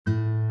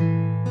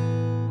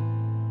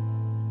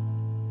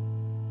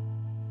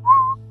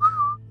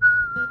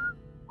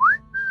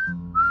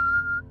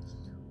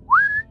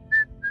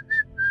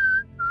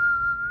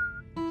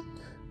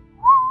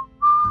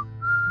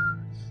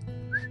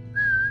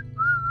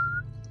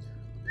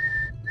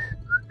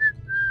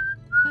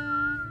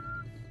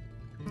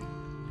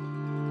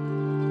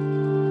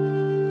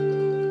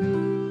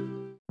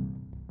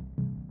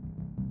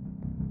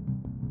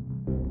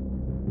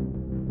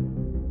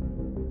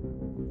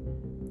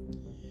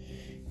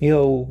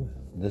Yo,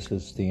 this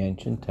is the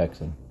Ancient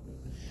Texan.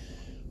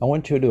 I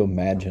want you to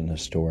imagine a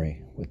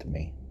story with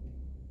me.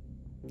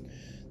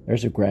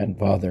 There's a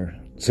grandfather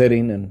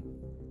sitting in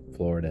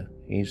Florida.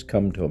 He's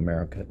come to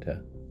America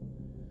to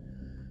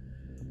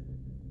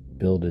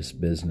build his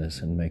business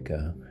and make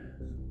a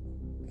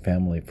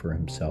family for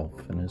himself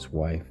and his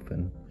wife,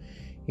 and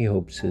he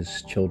hopes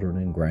his children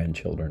and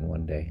grandchildren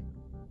one day.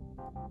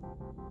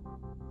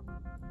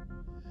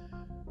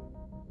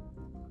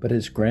 But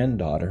his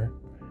granddaughter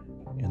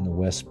in the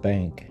West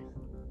Bank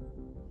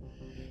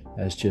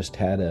has just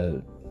had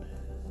a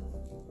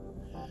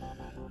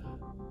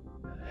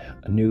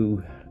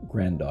new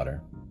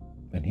granddaughter,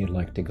 and he'd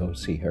like to go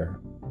see her.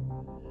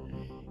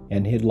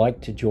 And he'd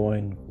like to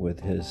join with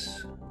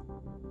his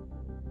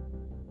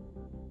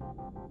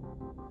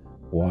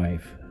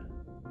wife,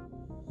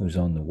 who's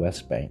on the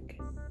West Bank,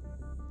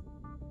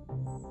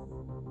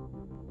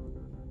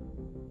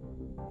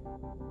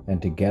 and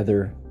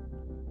together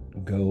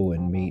go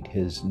and meet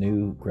his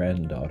new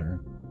granddaughter,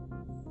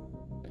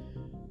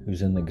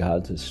 who's in the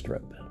Gaza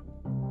Strip.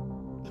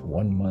 It's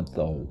 1 month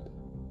old.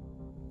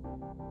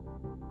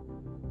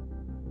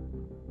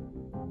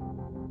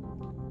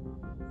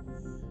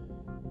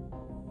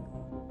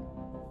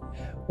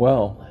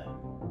 Well,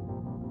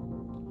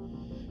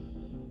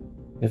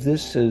 if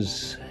this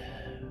is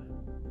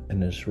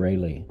an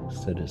Israeli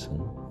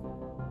citizen,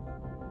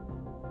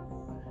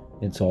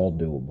 it's all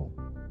doable.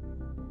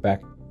 In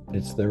fact,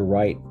 it's their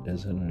right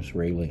as an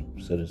Israeli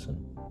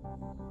citizen.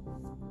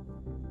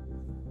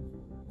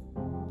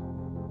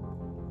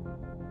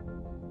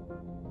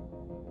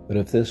 But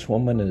if this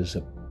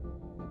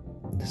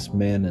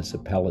man is a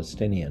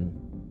Palestinian,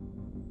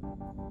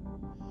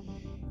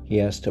 he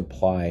has to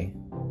apply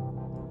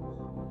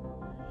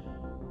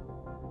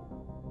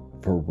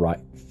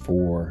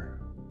for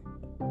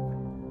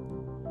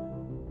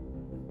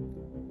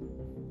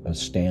a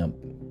stamp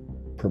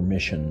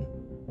permission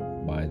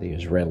by the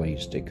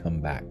Israelis to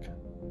come back.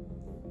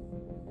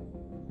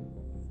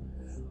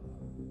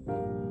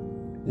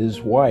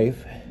 His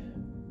wife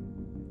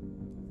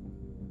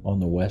on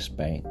the West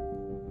Bank,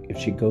 if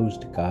she goes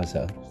to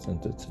Gaza,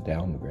 since it's a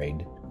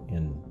downgrade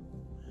in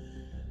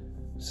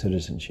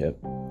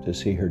citizenship, to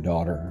see her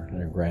daughter and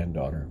her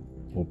granddaughter,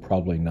 will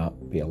probably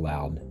not be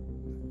allowed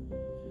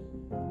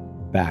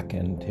back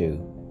into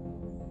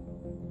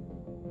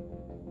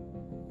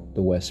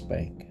the West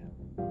Bank.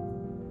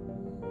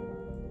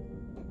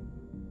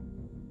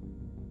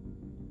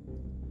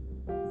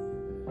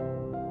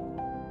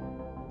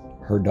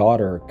 Her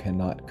daughter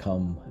cannot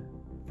come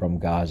from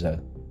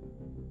Gaza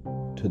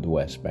to the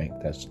West Bank.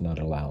 That's not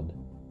allowed.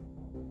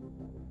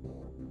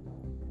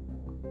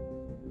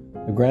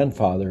 The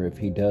grandfather, if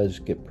he does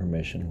get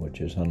permission,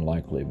 which is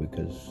unlikely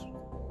because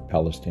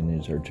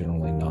Palestinians are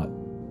generally not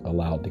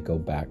allowed to go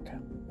back.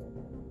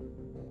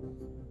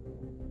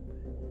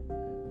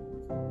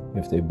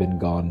 If they've been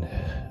gone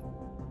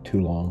too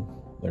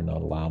long, they're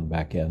not allowed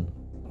back in.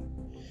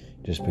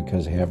 Just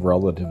because they have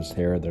relatives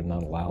there, they're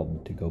not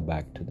allowed to go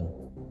back to them.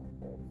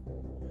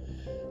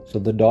 So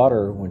the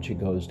daughter, when she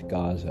goes to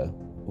Gaza,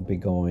 will be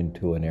going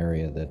to an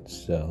area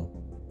that's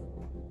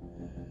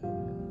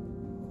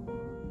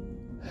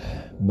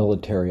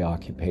military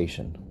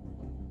occupation.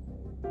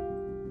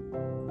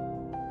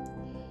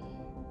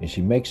 As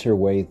she makes her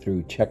way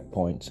through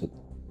checkpoints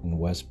in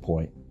West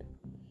Point,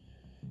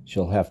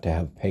 she'll have to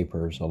have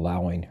papers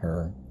allowing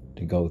her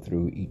to go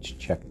through each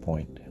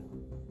checkpoint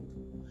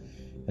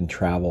and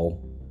travel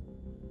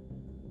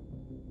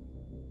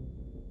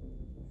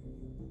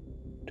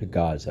to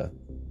Gaza.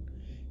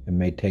 It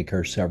may take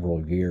her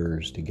several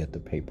years to get the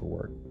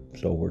paperwork.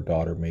 So her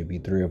daughter may be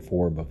 3 or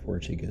 4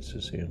 before she gets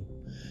to see him.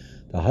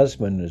 The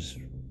husband, is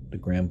the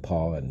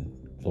grandpa in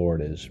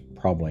Florida, is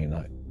probably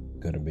not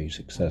going to be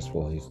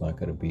successful. He's not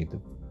going to be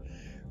the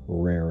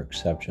rare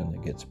exception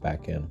that gets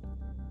back in.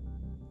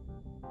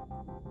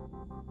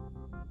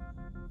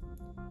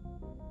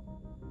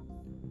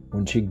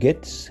 When she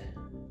gets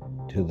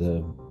to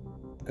the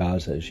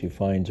Gaza, she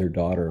finds her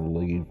daughter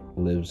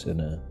lives in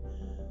a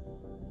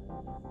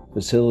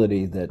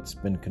facility that's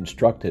been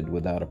constructed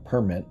without a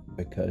permit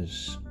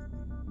because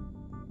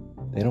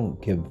they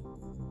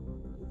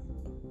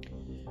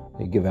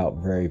give out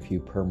very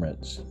few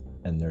permits,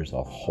 and there's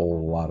a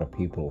whole lot of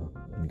people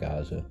in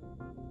Gaza,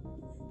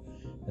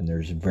 and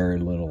there's very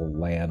little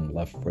land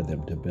left for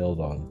them to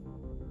build on.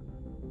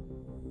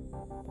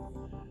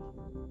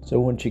 So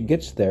when she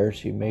gets there,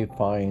 she may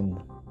find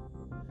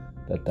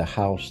that the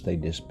house they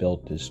just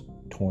built is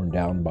torn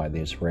down by the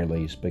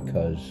Israelis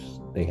because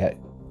they had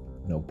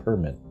no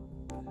permit.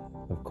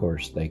 Of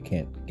course, they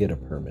can't get a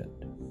permit.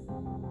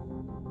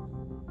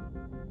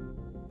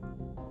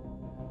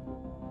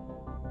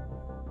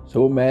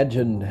 So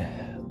imagine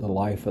the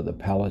life of the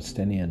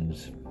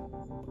Palestinians.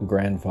 The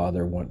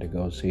grandfather wanting to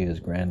go see his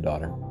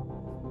granddaughter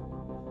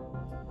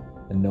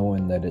and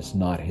knowing that it's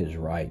not his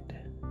right.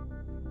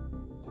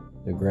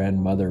 The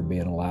grandmother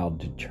being allowed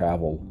to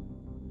travel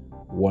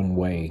one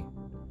way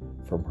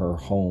from her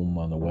home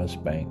on the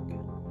West Bank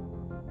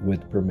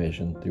with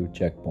permission through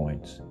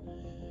checkpoints,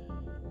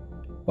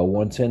 But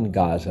once in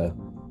Gaza,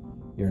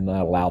 you're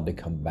not allowed to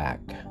come back.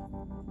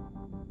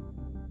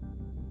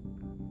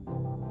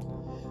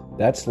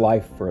 That's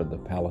life for the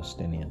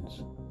Palestinians.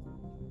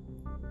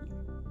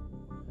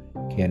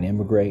 You can't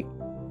immigrate.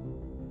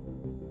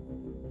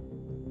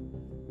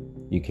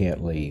 You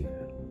can't leave.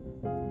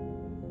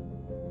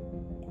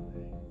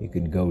 You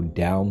can go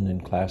down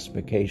in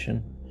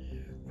classification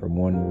from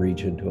one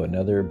region to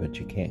another, but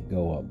you can't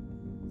go up.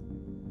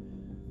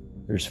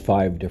 There's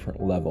 5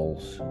 different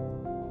levels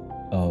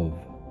of,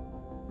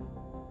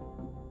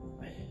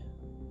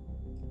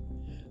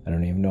 I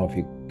don't even know if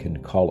you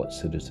can call it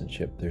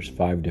citizenship. There's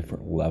 5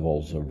 different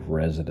levels of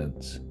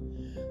residence.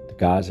 The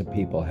Gaza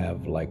people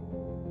have like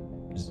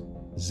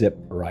zip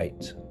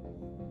rights.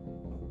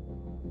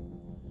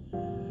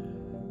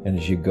 And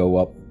as you go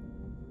up,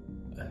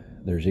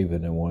 there's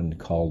even a one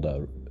called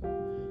a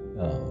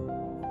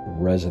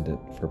resident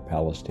for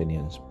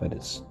Palestinians, but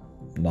it's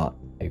not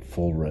a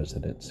full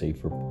residency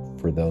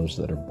for those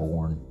that are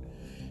born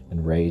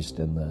and raised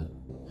in the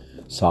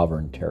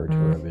sovereign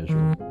territory of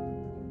Israel.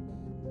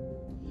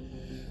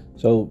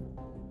 So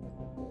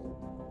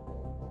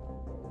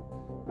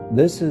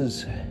this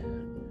is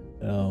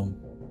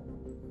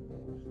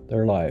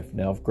their life.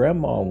 Now, if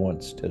Grandma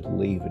wants to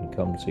leave and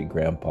come see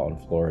Grandpa in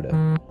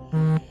Florida,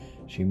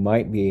 she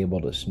might be able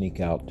to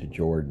sneak out to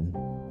Jordan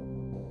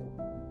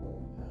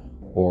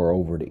or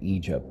over to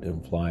Egypt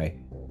and fly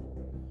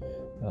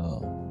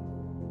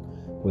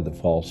with a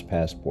false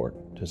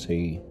passport to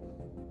see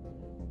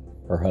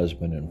her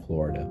husband in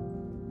Florida.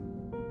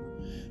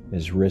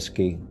 It's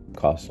risky,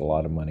 costs a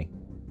lot of money.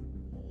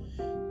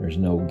 There's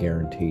no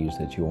guarantees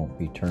that you won't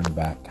be turned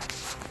back.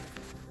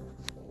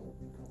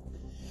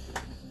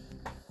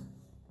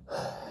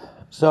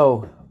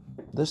 So,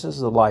 this is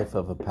the life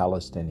of a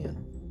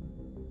Palestinian.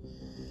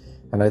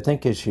 And I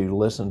think as you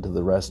listen to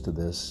the rest of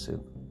this,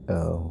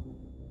 and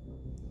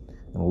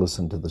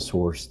listen to the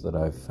source that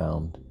I've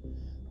found,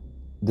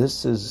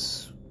 this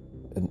is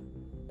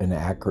an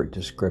accurate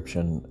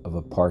description of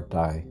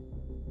apartheid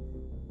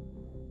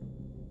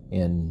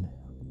in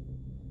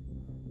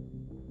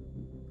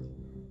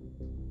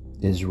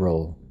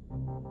Israel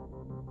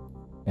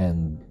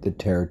and the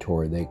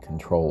territory they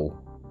control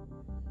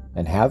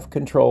and have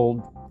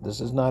controlled. This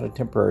is not a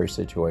temporary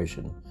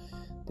situation.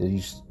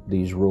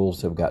 These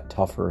rules have got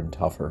tougher and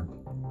tougher,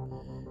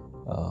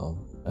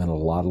 and a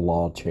lot of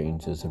law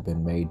changes have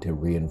been made to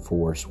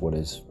reinforce what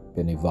has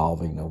been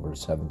evolving over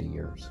 70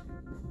 years.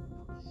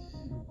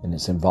 And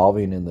it's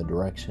evolving in the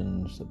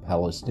directions the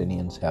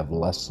Palestinians have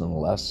less and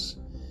less,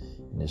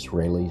 and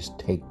Israelis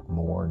take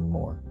more and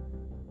more.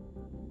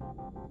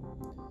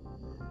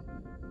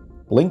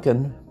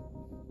 Blinken,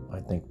 I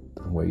think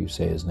the way you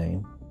say his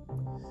name,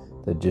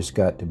 that just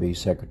got to be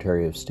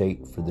Secretary of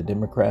State for the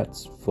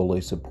Democrats,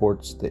 fully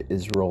supports the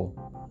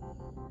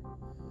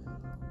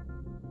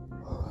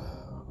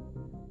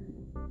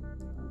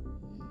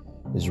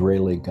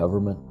Israeli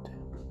government.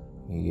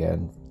 He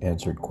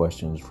answered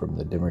questions from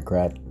the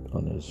Democrat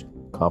on his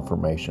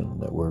confirmation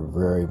that were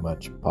very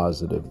much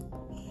positive.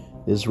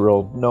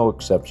 Israel, no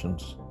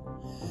exceptions.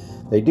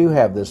 They do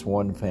have this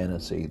one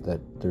fantasy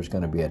that there's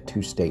going to be a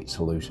 2-state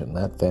solution.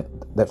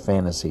 That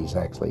fantasy is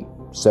actually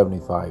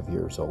 75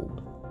 years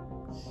old.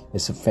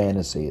 It's a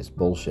fantasy. It's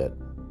bullshit.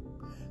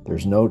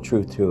 There's no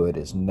truth to it.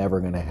 It's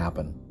never going to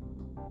happen.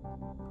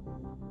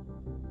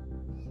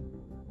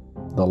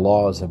 The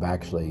laws that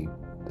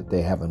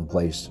they have in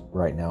place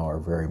right now are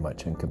very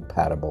much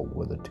incompatible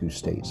with a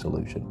 2-state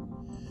solution.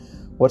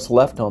 What's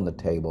left on the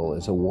table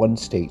is a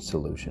 1-state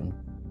solution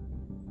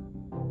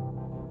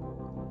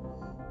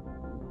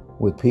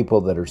with people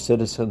that are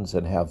citizens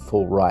and have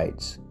full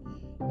rights,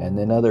 and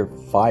then other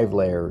 5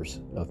 layers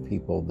of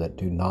people that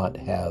do not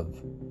have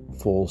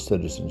full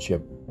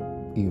citizenship,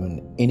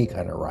 even any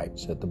kind of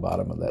rights at the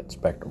bottom of that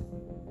spectrum.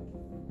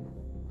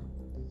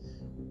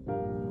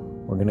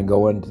 We're going to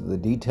go into the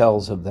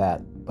details of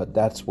that, but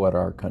that's what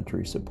our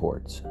country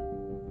supports.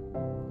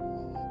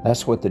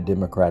 That's what the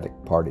Democratic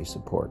Party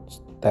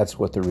supports. That's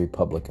what the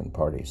Republican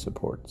Party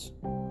supports.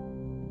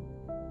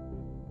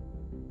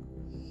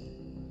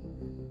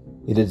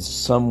 It is in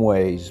some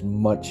ways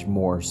much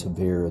more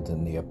severe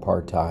than the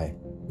apartheid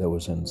that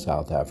was in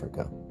South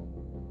Africa,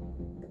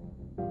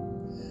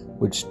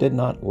 which did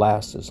not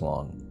last as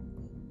long.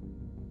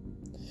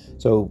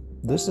 So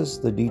this is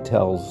the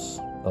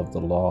details of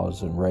the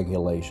laws and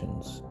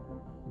regulations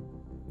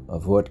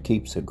of what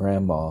keeps a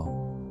grandma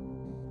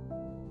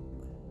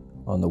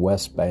on the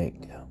West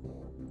Bank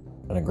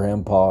and a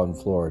grandpa in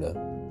Florida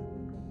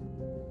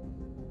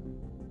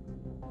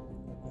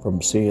from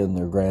seeing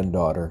their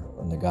granddaughter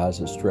on the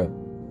Gaza Strip,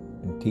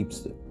 and keeps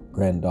the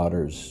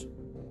granddaughter's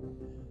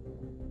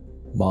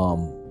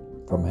mom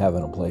from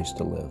having a place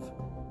to live.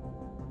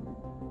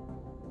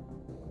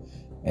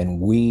 And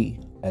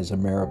we, as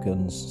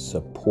Americans,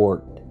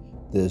 support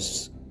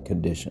this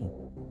condition.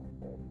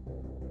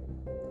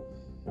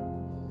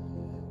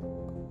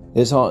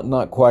 It's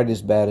not quite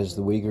as bad as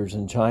the Uyghurs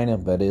in China,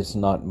 but it's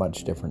not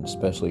much different,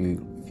 especially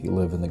if you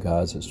live in the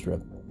Gaza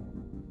Strip.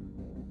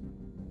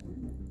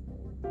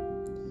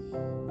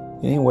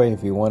 Anyway,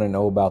 if you want to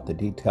know about the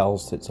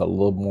details, it's a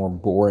little more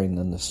boring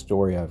than the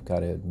story, I've got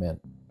to admit.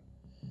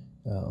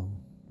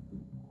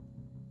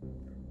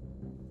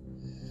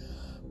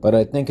 But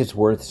I think it's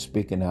worth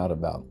speaking out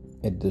about.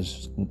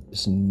 Is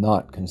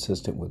not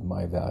consistent with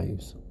my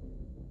values.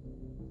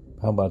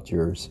 How about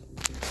yours?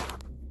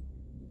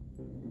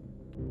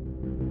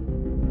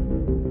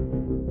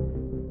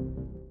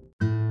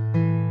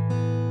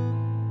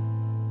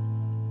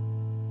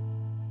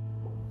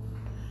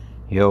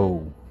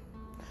 Yo,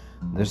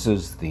 this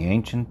is the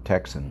Ancient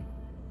Texan,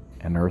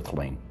 an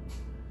Earthling,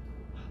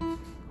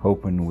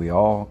 hoping we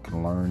all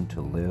can learn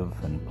to live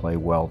and play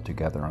well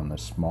together on the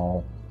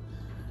small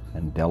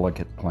and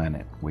delicate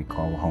planet we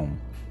call home.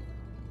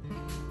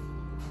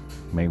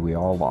 May we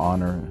all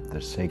honor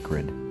the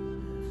sacred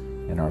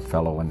in our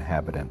fellow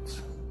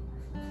inhabitants.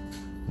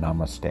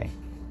 Namaste.